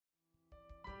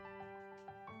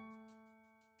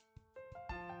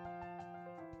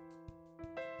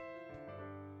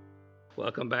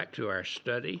Welcome back to our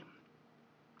study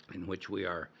in which we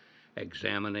are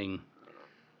examining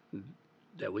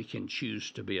that we can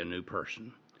choose to be a new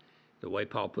person. The way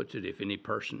Paul puts it, if any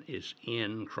person is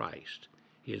in Christ,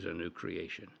 he is a new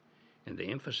creation. And the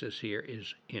emphasis here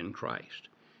is in Christ.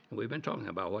 And we've been talking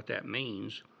about what that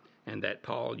means, and that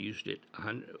Paul used it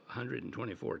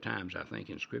 124 times, I think,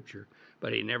 in Scripture,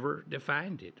 but he never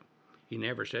defined it. He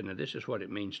never said, now this is what it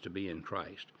means to be in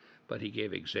Christ. But he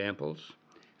gave examples,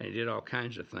 and he did all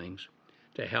kinds of things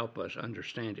to help us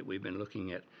understand it. We've been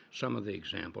looking at some of the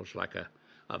examples, like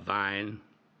a vine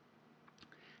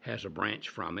has a branch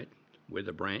from it. We're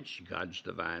the branch, God's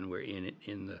the vine, we're in it,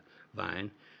 in the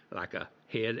vine. Like a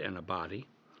head and a body,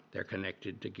 they're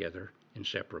connected together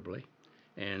inseparably.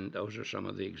 And those are some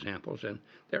of the examples, and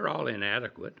they're all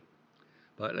inadequate.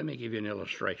 But let me give you an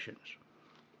illustration.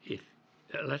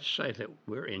 Let's say that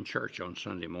we're in church on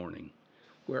Sunday morning.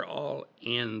 We're all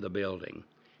in the building.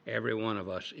 Every one of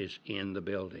us is in the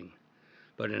building.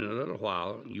 But in a little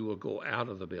while, you will go out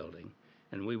of the building,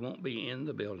 and we won't be in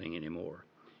the building anymore.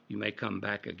 You may come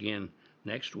back again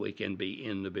next week and be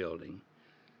in the building,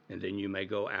 and then you may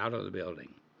go out of the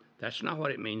building. That's not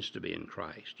what it means to be in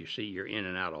Christ. You see, you're in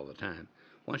and out all the time.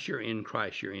 Once you're in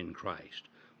Christ, you're in Christ.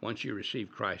 Once you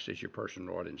receive Christ as your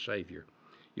personal Lord and Savior,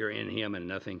 you're in Him and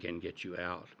nothing can get you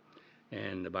out.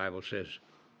 And the Bible says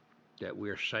that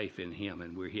we're safe in Him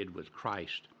and we're hid with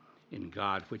Christ in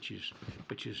God, which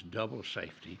is double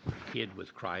safety, hid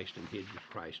with Christ and hid with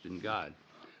Christ in God.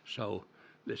 So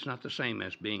it's not the same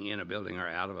as being in a building or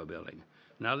out of a building.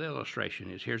 Another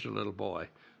illustration is, here's a little boy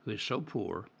who is so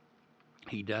poor,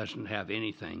 he doesn't have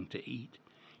anything to eat,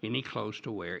 any clothes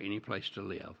to wear, any place to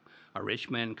live. A rich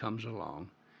man comes along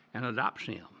and adopts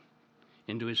him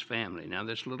into his family. Now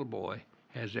this little boy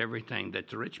has everything that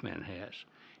the rich man has.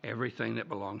 Everything that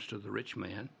belongs to the rich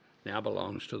man now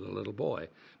belongs to the little boy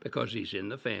because he's in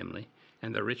the family,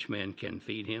 and the rich man can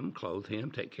feed him, clothe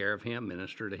him, take care of him,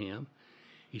 minister to him.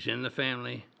 He's in the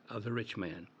family of the rich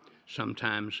man.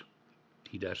 Sometimes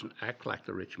he doesn't act like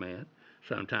the rich man.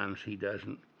 Sometimes he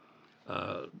doesn't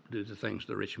do the things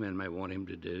the rich man may want him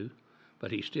to do,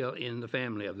 but he's still in the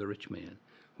family of the rich man.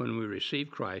 When we receive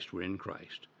Christ, we're in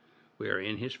Christ. We are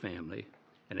in His family,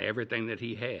 and everything that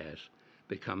He has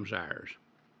becomes ours.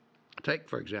 Take,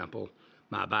 for example,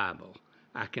 my Bible.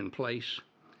 I can place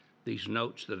these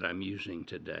notes that I'm using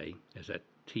today as I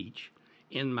teach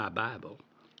in my Bible,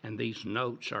 and these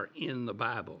notes are in the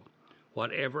Bible.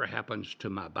 Whatever happens to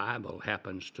my Bible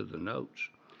happens to the notes.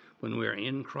 When we're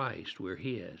in Christ, we're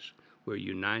His. We're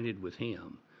united with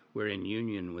Him. We're in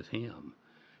union with Him.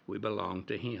 We belong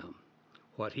to Him.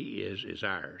 What He is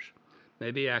ours.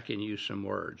 Maybe I can use some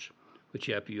words which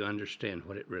help you understand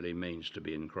what it really means to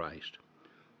be in Christ.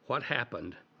 What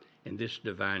happened in this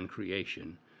divine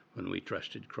creation when we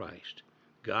trusted Christ?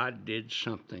 God did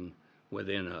something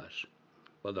within us.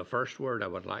 Well, the first word I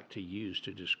would like to use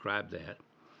to describe that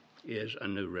is a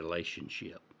new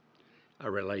relationship.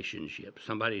 A relationship.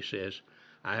 Somebody says,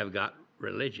 I have got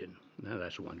religion. Now,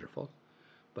 that's wonderful,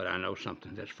 but I know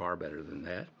something that's far better than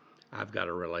that. I've got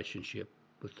a relationship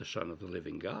with the Son of the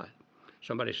living God.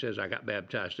 Somebody says, I got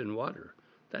baptized in water.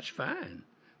 That's fine,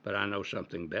 but I know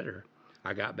something better.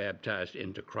 I got baptized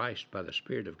into Christ by the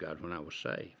Spirit of God when I was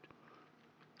saved.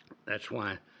 That's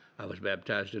why I was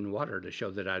baptized in water, to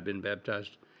show that I'd been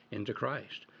baptized into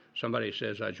Christ. Somebody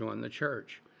says, I joined the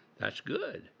church. That's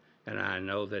good, and I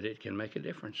know that it can make a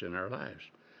difference in our lives.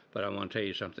 But I want to tell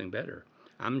you something better.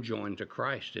 I'm joined to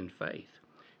Christ in faith,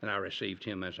 and I received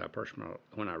Him as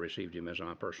when I received Him as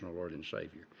my personal Lord and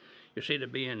Savior. You see, to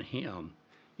be in Him,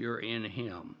 you're in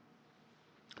Him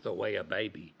the way a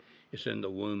baby is in the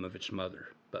womb of its mother,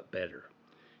 but better.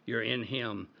 You're in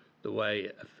Him the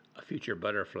way a future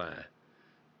butterfly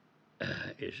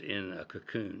is in a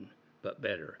cocoon, but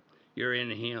better. You're in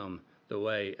Him the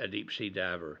way a deep-sea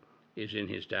diver is in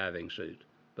his diving suit,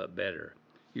 but better.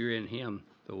 You're in Him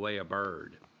the way a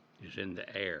bird is in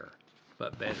the air,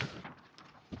 but better.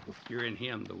 You're in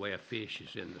Him the way a fish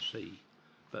is in the sea,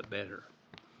 but better.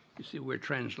 You see, we're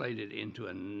translated into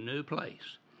a new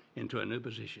place, into a new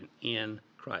position in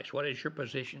Christ. What is your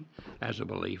position as a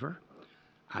believer?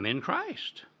 I'm in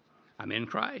Christ. I'm in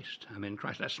Christ. I'm in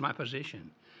Christ. That's my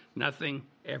position. Nothing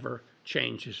ever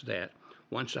changes that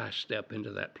once I step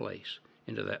into that place,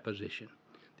 into that position.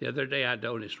 The other day I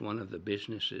noticed one of the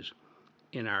businesses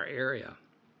in our area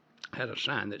had a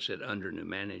sign that said under new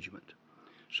management.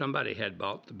 Somebody had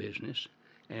bought the business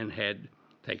and had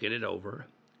taken it over,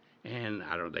 and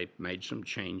they made some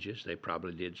changes. They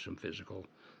probably did some physical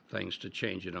things to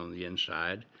change it on the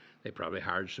inside. They probably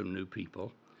hired some new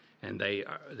people, and they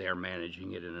are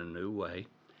managing it in a new way.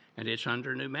 and it's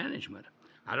under new management.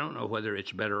 I don't know whether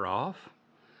it's better off,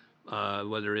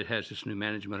 whether it has this new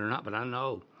management or not, but I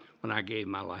know when I gave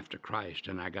my life to Christ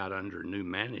and I got under new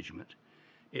management,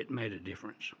 it made a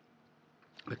difference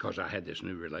because I had this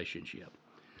new relationship.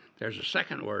 There's a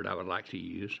second word I would like to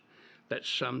use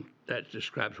that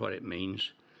describes what it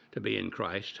means to be in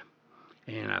Christ,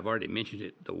 and I've already mentioned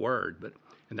it, the word,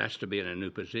 and that's to be in a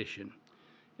new position.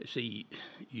 See,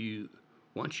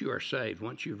 once you are saved,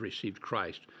 once you've received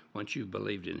Christ, once you've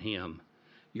believed in Him,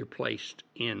 you're placed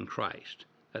in Christ.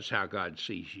 That's how God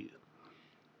sees you.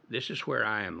 This is where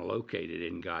I am located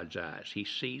in God's eyes. He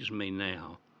sees me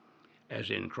now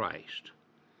as in Christ.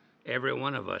 Every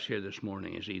one of us here this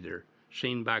morning is either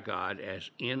seen by God as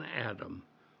in Adam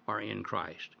or in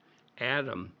Christ.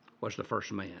 Adam was the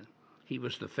first man. He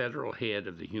was the federal head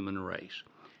of the human race,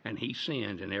 and he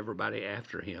sinned, and everybody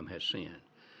after him has sinned.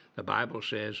 The Bible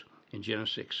says in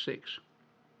Genesis 6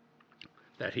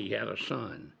 that he had a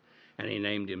son, and he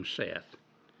named him Seth,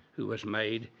 who was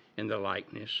made in the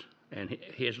likeness and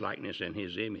his likeness and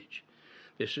his image.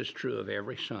 This is true of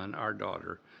every son or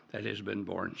daughter that has been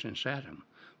born since Adam.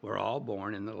 We're all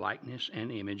born in the likeness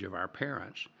and image of our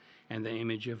parents, and the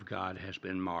image of God has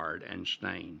been marred and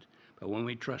stained. But when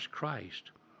we trust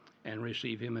Christ and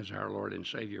receive Him as our Lord and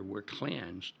Savior, we're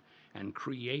cleansed and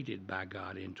created by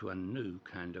God into a new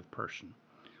kind of person,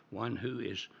 one who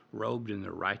is robed in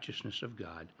the righteousness of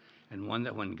God, and one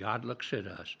that when God looks at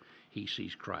us, He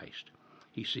sees Christ.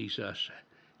 He sees us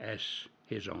as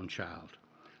His own child.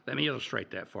 Let me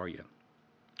illustrate that for you.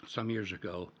 Some years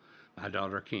ago, my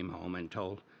daughter came home and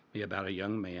told me about a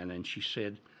young man, and she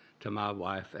said to my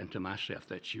wife and to myself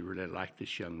that she really liked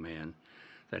this young man,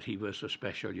 that he was a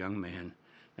special young man.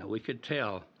 Now, we could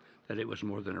tell that it was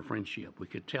more than a friendship. We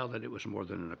could tell that it was more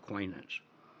than an acquaintance.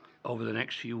 Over the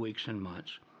next few weeks and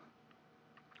months,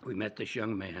 we met this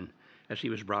young man as he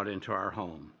was brought into our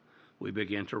home. We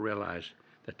began to realize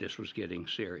that this was getting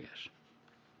serious.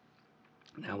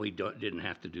 Now, we didn't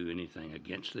have to do anything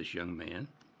against this young man,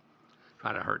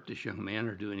 try to hurt this young man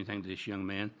or do anything to this young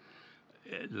man.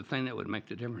 The thing that would make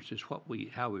the difference is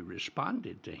how we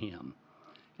responded to him.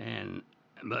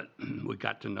 But we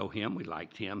got to know him. We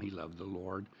liked him. He loved the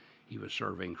Lord. He was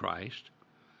serving Christ.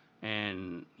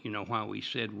 And, why we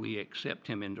said we accept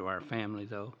him into our family,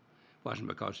 though, wasn't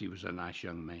because he was a nice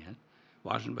young man. It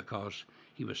wasn't because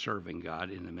he was serving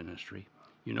God in the ministry.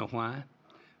 You know why?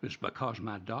 It was because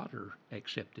my daughter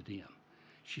accepted him.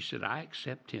 She said, I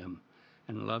accept him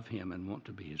and love him and want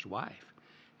to be his wife.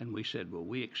 And we said, well,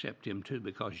 we accept him too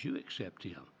because you accept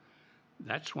him.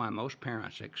 That's why most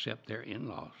parents accept their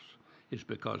in-laws, is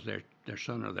because their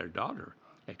son or their daughter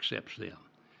accepts them.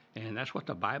 And that's what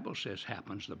the Bible says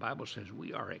happens. The Bible says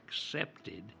we are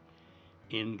accepted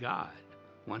in God.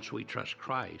 Once we trust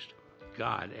Christ,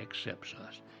 God accepts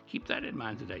us. Keep that in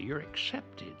mind today. You're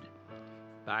accepted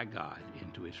by God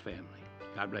into His family.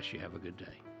 God bless you. Have a good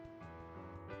day.